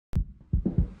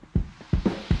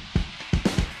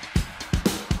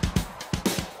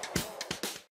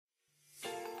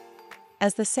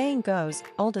As the saying goes,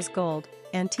 old as gold,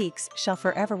 antiques shall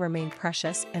forever remain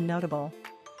precious and notable.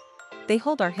 They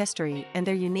hold our history, and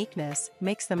their uniqueness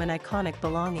makes them an iconic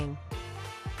belonging.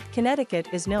 Connecticut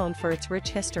is known for its rich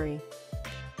history.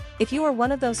 If you are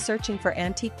one of those searching for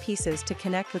antique pieces to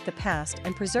connect with the past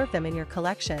and preserve them in your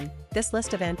collection, this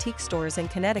list of antique stores in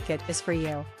Connecticut is for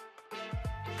you.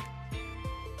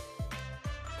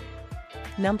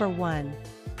 Number 1.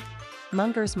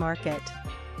 Munger's Market.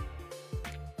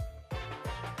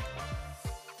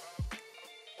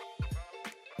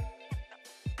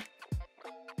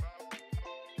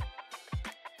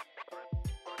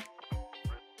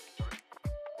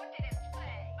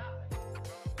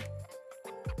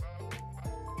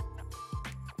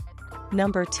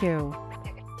 Number 2.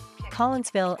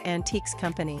 Collinsville Antiques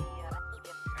Company.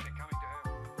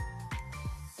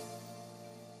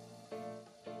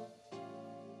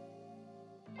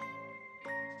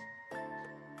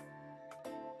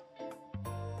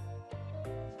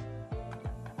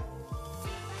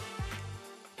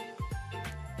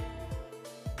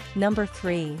 Number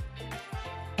 3.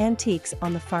 Antiques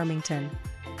on the Farmington.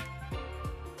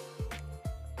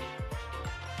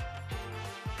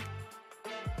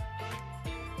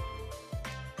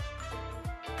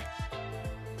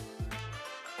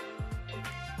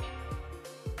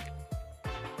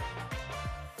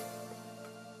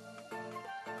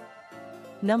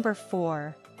 Number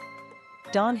 4.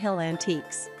 Don Hill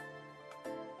Antiques.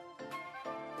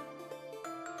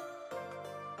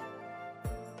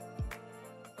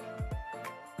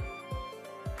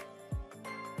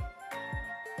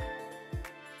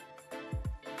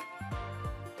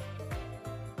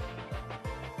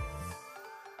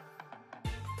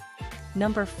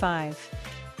 Number 5.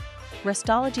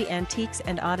 Restology Antiques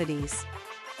and Oddities.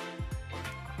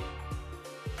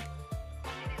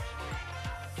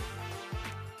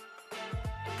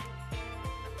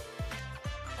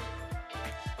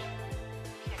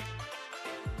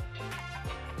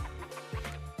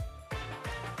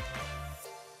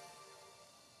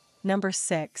 Number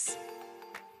 6.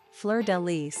 Fleur de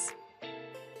Lis.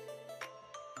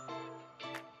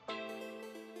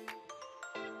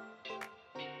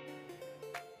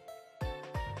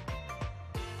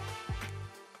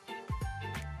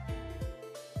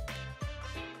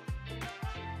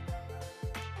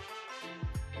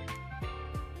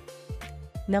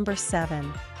 Number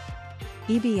 7.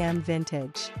 EBM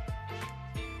Vintage.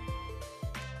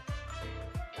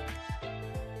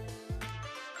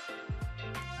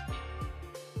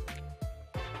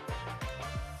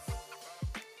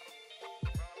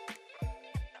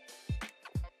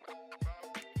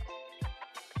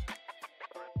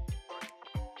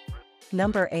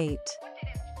 Number 8.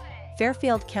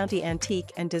 Fairfield County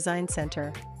Antique and Design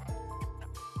Center.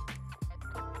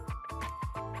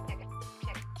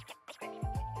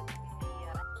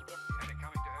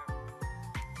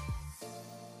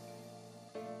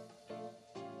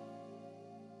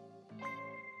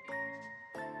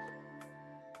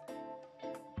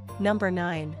 Number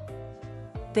 9.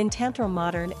 Vintantro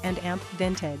Modern and Amp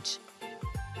Vintage.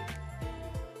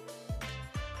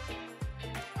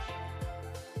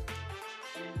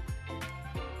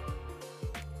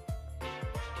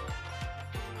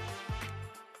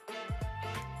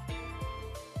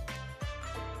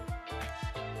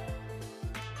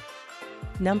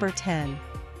 Number 10.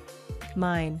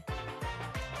 Mine.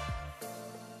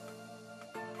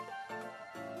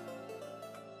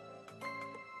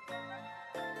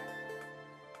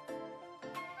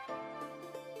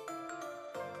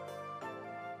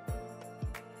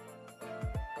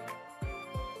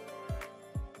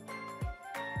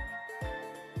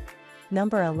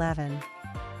 Number 11.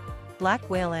 Black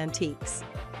Whale Antiques.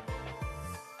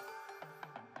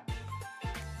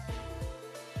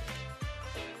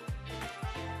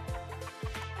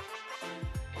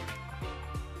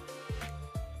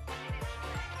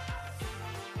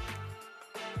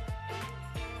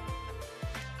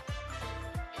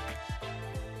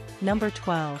 Number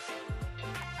 12.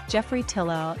 Jeffrey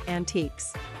Tillell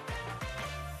Antiques.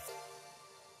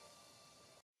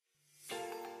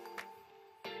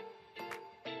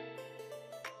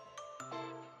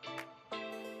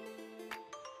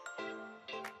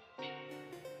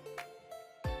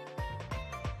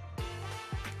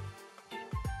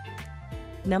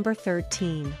 Number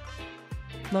 13.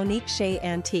 Monique Shea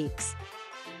Antiques.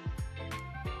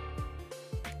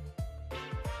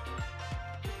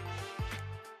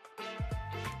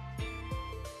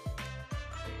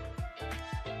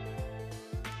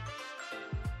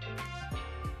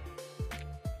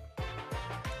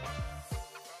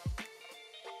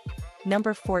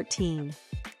 Number 14.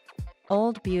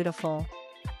 Old Beautiful.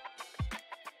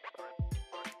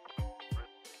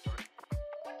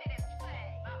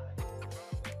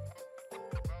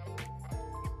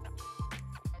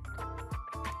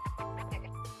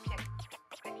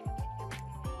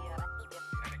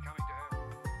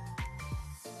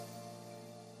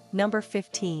 Number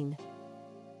 15.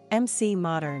 MC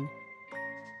Modern.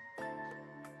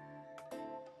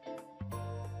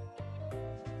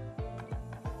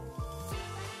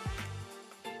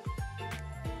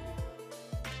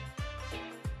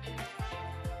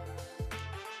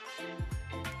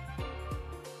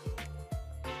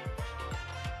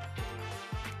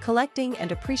 Collecting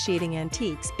and appreciating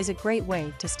antiques is a great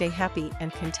way to stay happy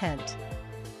and content.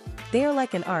 They are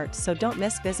like an art, so don't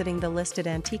miss visiting the listed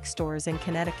antique stores in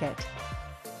Connecticut.